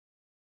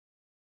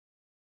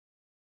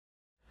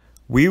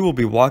We will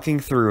be walking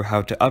through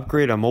how to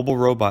upgrade a mobile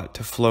robot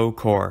to Flow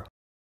Core.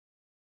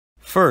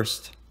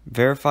 First,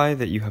 verify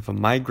that you have a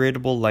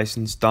migratable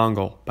license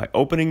dongle by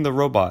opening the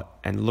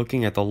robot and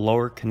looking at the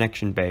lower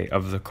connection bay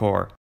of the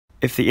core.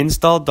 If the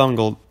installed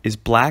dongle is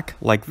black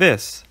like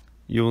this,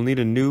 you will need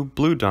a new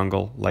blue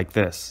dongle like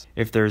this.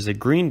 If there is a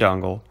green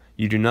dongle,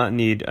 you do not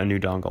need a new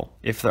dongle.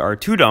 If there are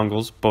two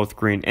dongles, both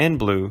green and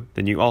blue,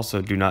 then you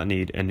also do not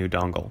need a new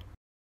dongle.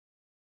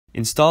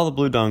 Install the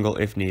blue dongle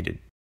if needed.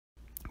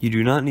 You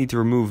do not need to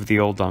remove the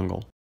old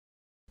dongle.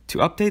 To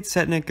update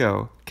SetNet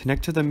Go,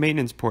 connect to the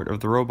maintenance port of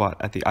the robot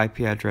at the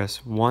IP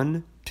address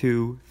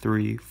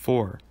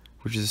 1234,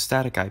 which is a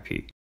static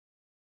IP.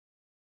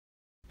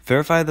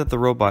 Verify that the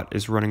robot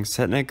is running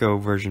SetNet Go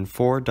version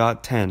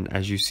 4.10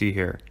 as you see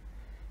here.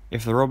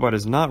 If the robot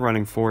is not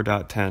running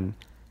 4.10,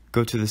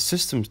 go to the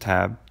Systems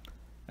tab,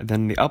 and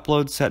then the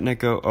Upload SetNet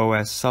Go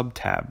OS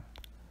sub-tab.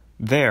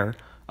 There,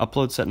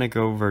 upload SetNet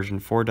Go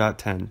version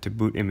 4.10 to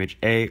boot image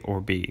A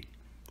or B.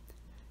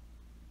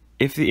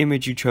 If the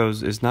image you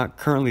chose is not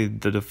currently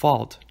the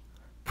default,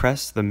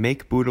 press the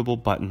Make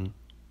Bootable button.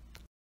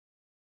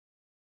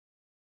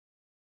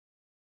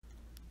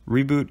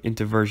 Reboot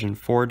into version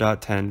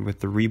 4.10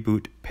 with the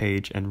Reboot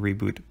page and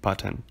Reboot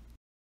button.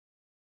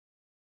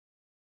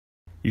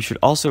 You should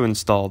also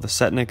install the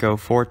SetNet Go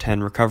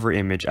 410 recovery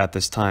image at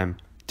this time.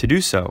 To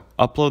do so,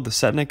 upload the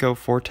SetNet Go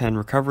 410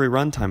 recovery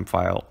runtime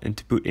file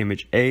into boot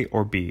image A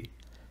or B.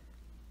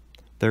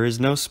 There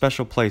is no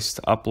special place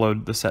to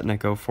upload the SetNet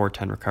Go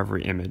 410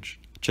 recovery image.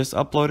 Just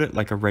upload it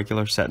like a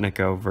regular SetNet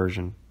Go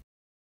version.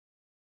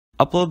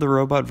 Upload the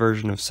robot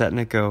version of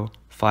SetNet Go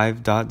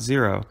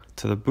 5.0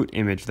 to the boot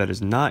image that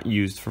is not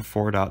used for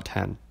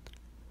 4.10.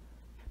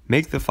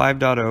 Make the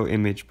 5.0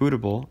 image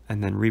bootable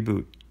and then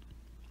reboot.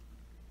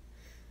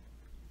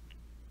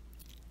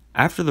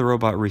 After the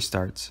robot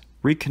restarts,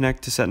 reconnect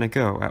to SetNet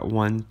Go at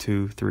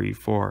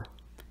 1234.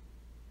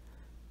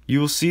 You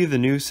will see the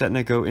new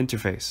SetNet Go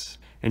interface.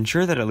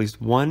 Ensure that at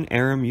least one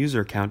ARM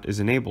user account is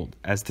enabled,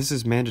 as this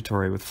is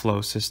mandatory with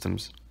Flow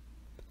systems.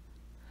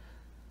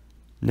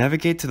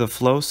 Navigate to the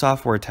Flow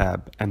Software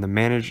tab and the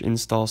Manage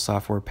Install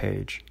Software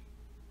page.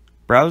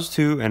 Browse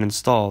to and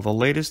install the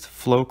latest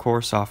Flow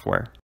Core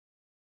software.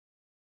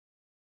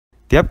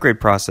 The upgrade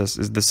process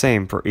is the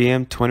same for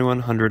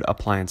EM2100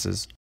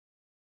 appliances.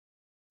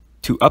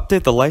 To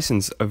update the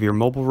license of your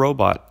mobile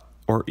robot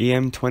or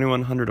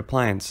EM2100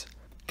 appliance,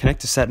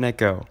 connect to SetNet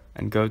Go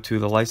and go to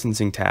the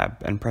Licensing tab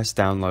and press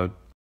Download.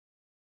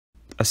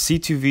 A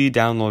C2V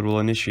download will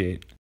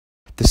initiate.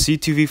 The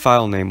C2V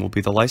file name will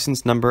be the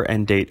license number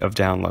and date of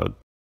download.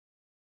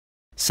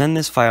 Send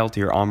this file to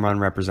your Omron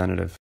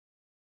representative.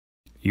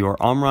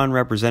 Your Omron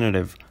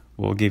representative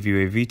will give you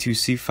a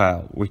V2C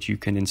file which you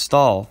can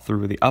install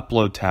through the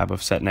Upload tab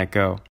of SetNet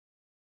Go.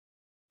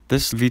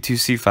 This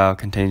V2C file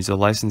contains the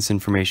license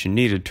information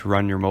needed to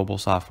run your mobile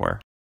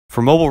software.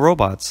 For mobile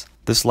robots,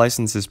 this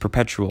license is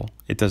perpetual.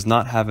 It does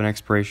not have an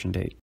expiration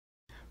date.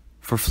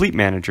 For fleet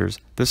managers,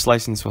 this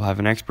license will have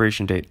an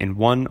expiration date in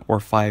 1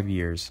 or 5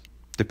 years,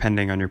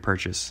 depending on your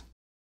purchase.